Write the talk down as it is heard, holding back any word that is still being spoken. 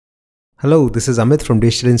Hello, this is Amit from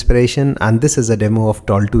Digital Inspiration and this is a demo of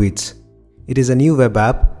Tall Tweets. It is a new web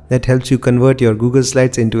app that helps you convert your Google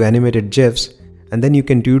Slides into animated GIFs and then you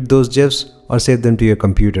can tweet those GIFs or save them to your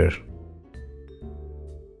computer.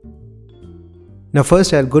 Now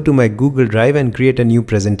first I'll go to my Google Drive and create a new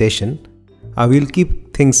presentation. I will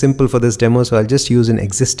keep things simple for this demo, so I'll just use an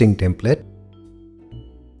existing template.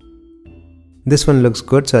 This one looks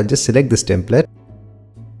good, so I'll just select this template.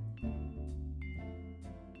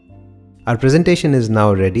 Our presentation is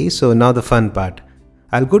now ready, so now the fun part.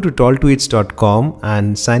 I'll go to talltweets.com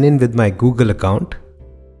and sign in with my Google account.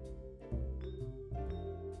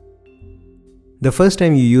 The first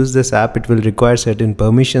time you use this app, it will require certain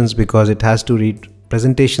permissions because it has to read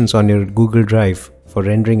presentations on your Google Drive for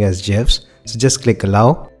rendering as GIFs. So just click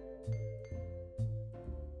allow.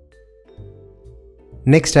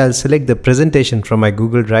 Next, I'll select the presentation from my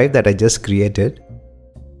Google Drive that I just created.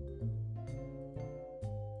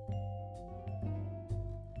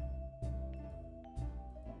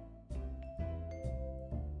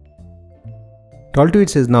 Tall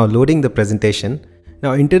Tweets is now loading the presentation.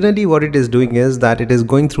 Now internally what it is doing is that it is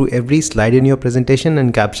going through every slide in your presentation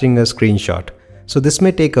and capturing a screenshot. So this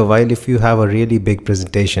may take a while if you have a really big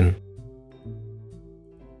presentation.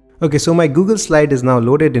 Okay, so my Google slide is now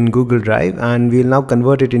loaded in Google Drive and we'll now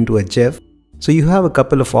convert it into a GIF. So you have a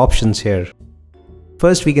couple of options here.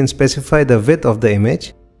 First, we can specify the width of the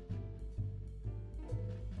image.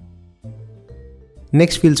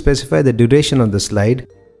 Next, we'll specify the duration of the slide.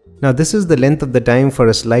 Now this is the length of the time for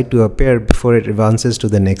a slide to appear before it advances to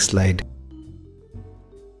the next slide.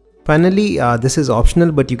 Finally, this is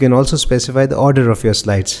optional, but you can also specify the order of your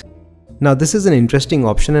slides. Now this is an interesting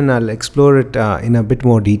option and I'll explore it in a bit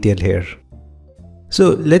more detail here.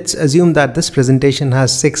 So let's assume that this presentation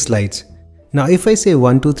has 6 slides. Now if I say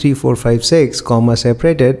 1, 2, 3, 4, 5, 6, comma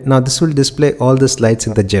separated, now this will display all the slides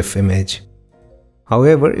in the GIF image.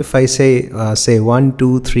 However, if I say 1,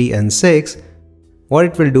 2, 3 and 6, what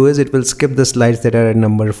it will do is it will skip the slides that are at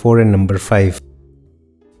number 4 and number 5.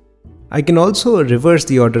 I can also reverse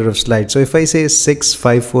the order of slides. So if I say 6,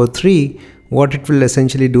 5, 4, 3, what it will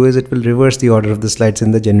essentially do is it will reverse the order of the slides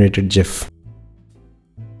in the generated GIF.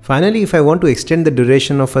 Finally, if I want to extend the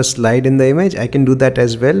duration of a slide in the image, I can do that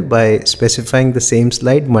as well by specifying the same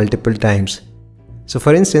slide multiple times. So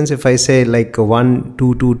for instance, if I say like 1,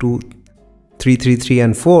 2, 2, 2, 3, 3, 3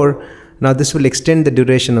 and 4, now this will extend the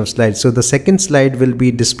duration of slides. So the second slide will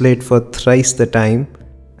be displayed for thrice the time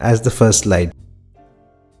as the first slide.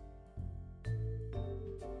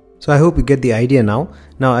 So I hope you get the idea now.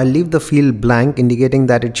 Now I'll leave the field blank, indicating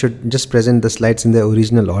that it should just present the slides in the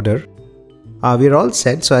original order. We're all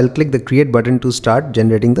set, so I'll click the create button to start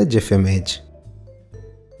generating the GIF image.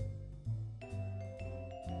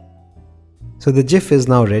 So the GIF is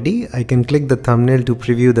now ready. I can click the thumbnail to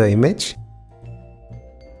preview the image.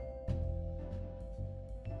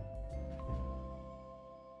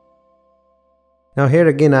 Now here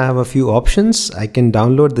again I have a few options. I can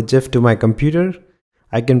download the GIF to my computer.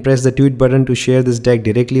 I can press the tweet button to share this deck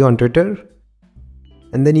directly on Twitter.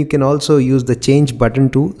 And then you can also use the change button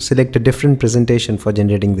to select a different presentation for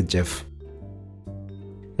generating the GIF.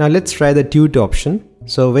 Now let's try the tweet option.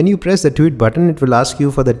 So when you press the tweet button, it will ask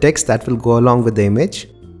you for the text that will go along with the image.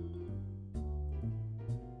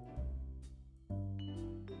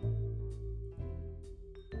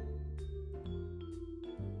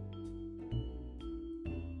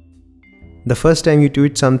 The first time you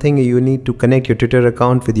tweet something, you need to connect your Twitter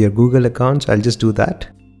account with your Google account, so I'll just do that.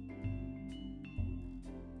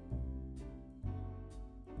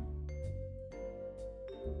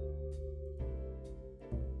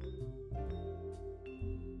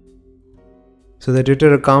 So the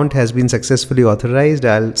Twitter account has been successfully authorized.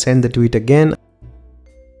 I'll send the tweet again.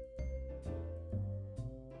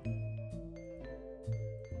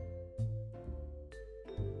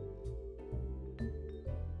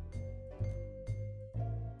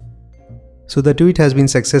 So the tweet has been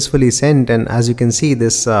successfully sent, and as you can see,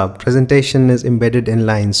 this presentation is embedded in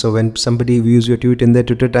line. So when somebody views your tweet in their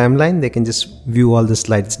Twitter timeline, they can just view all the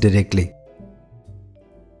slides directly.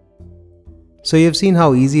 So you've seen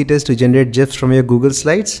how easy it is to generate GIFs from your Google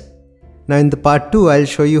Slides. Now in the part 2, I'll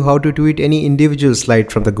show you how to tweet any individual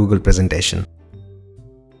slide from the Google presentation.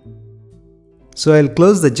 So I'll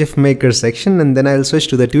close the GIF maker section and then I'll switch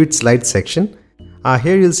to the tweet slides section.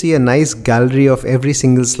 Here you'll see a nice gallery of every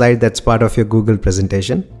single slide that's part of your Google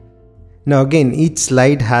presentation. Now again, each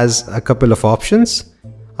slide has a couple of options.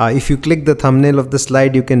 If you click the thumbnail of the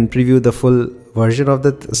slide, you can preview the full version of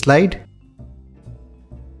the slide.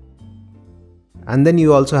 And then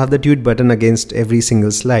you also have the tweet button against every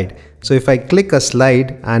single slide. So if I click a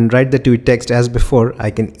slide and write the tweet text as before,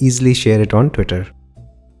 I can easily share it on Twitter.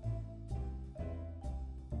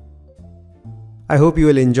 I hope you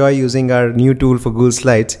will enjoy using our new tool for Google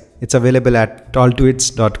Slides. It's available at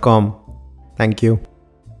talltweets.com. Thank you.